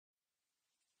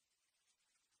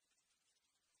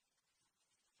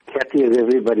Kathy, as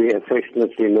everybody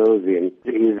affectionately knows him,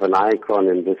 is an icon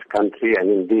in this country and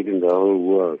indeed in the whole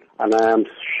world. And I am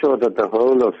sure that the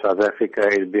whole of South Africa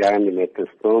is behind him at this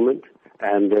moment.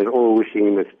 And they're all wishing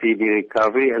him a speedy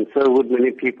recovery, and so would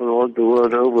many people all the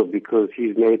world over, because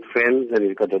he's made friends and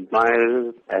he's got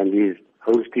admirers, and he's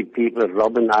hosted people at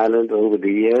Robben Island over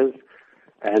the years,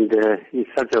 and he's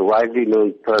such a widely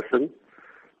known person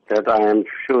that I am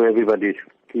sure everybody's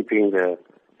keeping their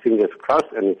fingers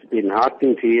crossed, and it's been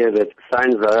heartening to hear that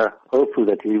signs are hopeful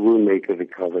that he will make a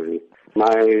recovery.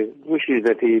 My wish is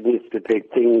that he needs to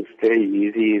take things very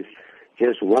easy. He's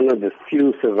just one of the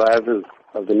few survivors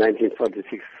of the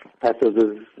 1946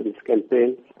 pacifist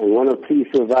campaign, and one of 3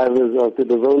 survivors of the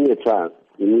Livonia trial.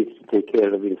 He needs to take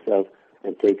care of himself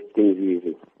and take things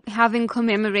easy. Having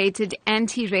commemorated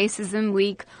Anti-Racism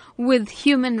Week with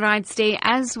Human Rights Day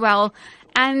as well,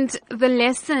 and the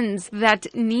lessons that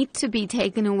need to be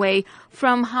taken away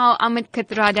from how Ahmed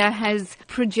Kathrada has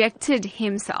projected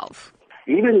himself.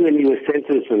 Even when he was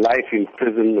sentenced to life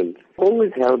imprisonment,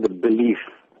 always held the belief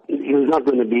he was not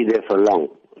going to be there for long.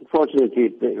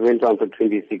 Unfortunately, it went on for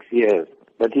 26 years.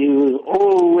 But he was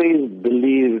always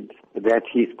believed that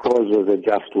his cause was a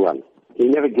just one. He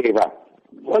never gave up.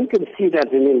 One can see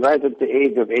that in him right at the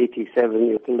age of 87,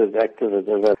 he's still as active as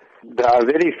ever. There are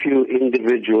very few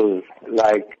individuals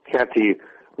like Kathy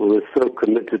who were so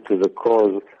committed to the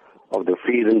cause of the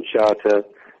Freedom Charter,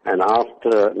 and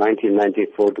after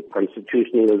 1994 to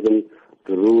constitutionalism,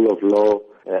 the rule of law,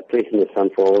 placing the sun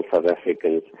for all South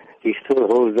Africans. He still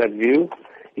holds that view.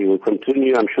 He will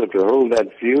continue, I'm sure, to hold that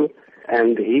view.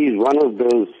 And he's one of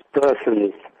those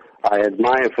persons I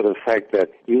admire for the fact that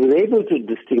he was able to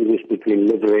distinguish between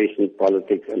liberation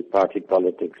politics and party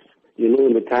politics. You know,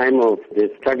 in the time of the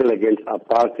struggle against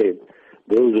apartheid,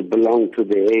 those who belonged to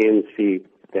the ANC,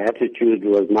 the attitude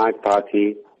was my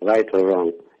party, right or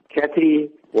wrong. Kathy,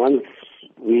 once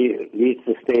we reached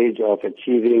the stage of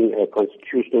achieving a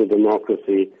constitutional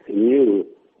democracy, knew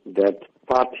that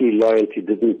party loyalty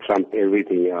didn't trump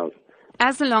everything else.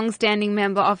 As a long-standing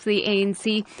member of the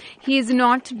ANC, he has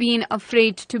not been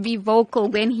afraid to be vocal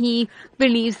when he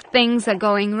believes things are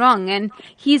going wrong. And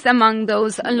he's among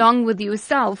those, along with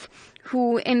yourself,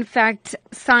 who in fact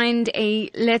signed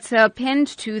a letter penned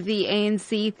to the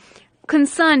ANC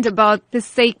concerned about the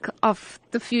sake of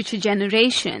the future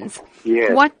generations.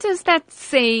 Yes. What does that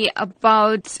say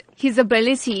about his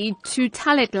ability to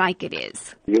tell it like it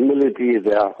is? Humility is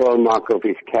a hallmark of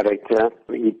his character.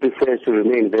 He prefers to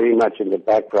remain very much in the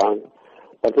background.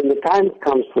 But when the time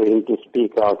comes for him to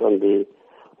speak out on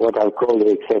what I'll call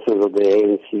the excesses of the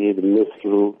ANC, the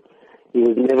misrule, he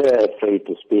was never afraid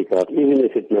to speak out, even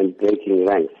if it meant breaking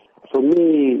ranks. For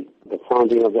me, the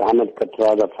founding of the Ahmed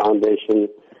Kathrada Foundation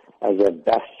as a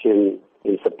bastion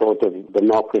in support of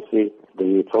democracy,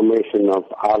 the formation of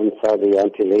ANSA, the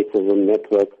Anti-Racism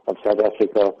Network of South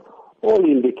Africa, all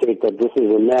indicate that this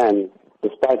is a man,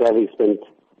 despite having spent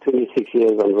 26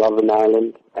 years on Robben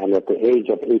Island and at the age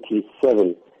of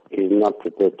 87, is not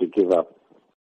prepared to give up.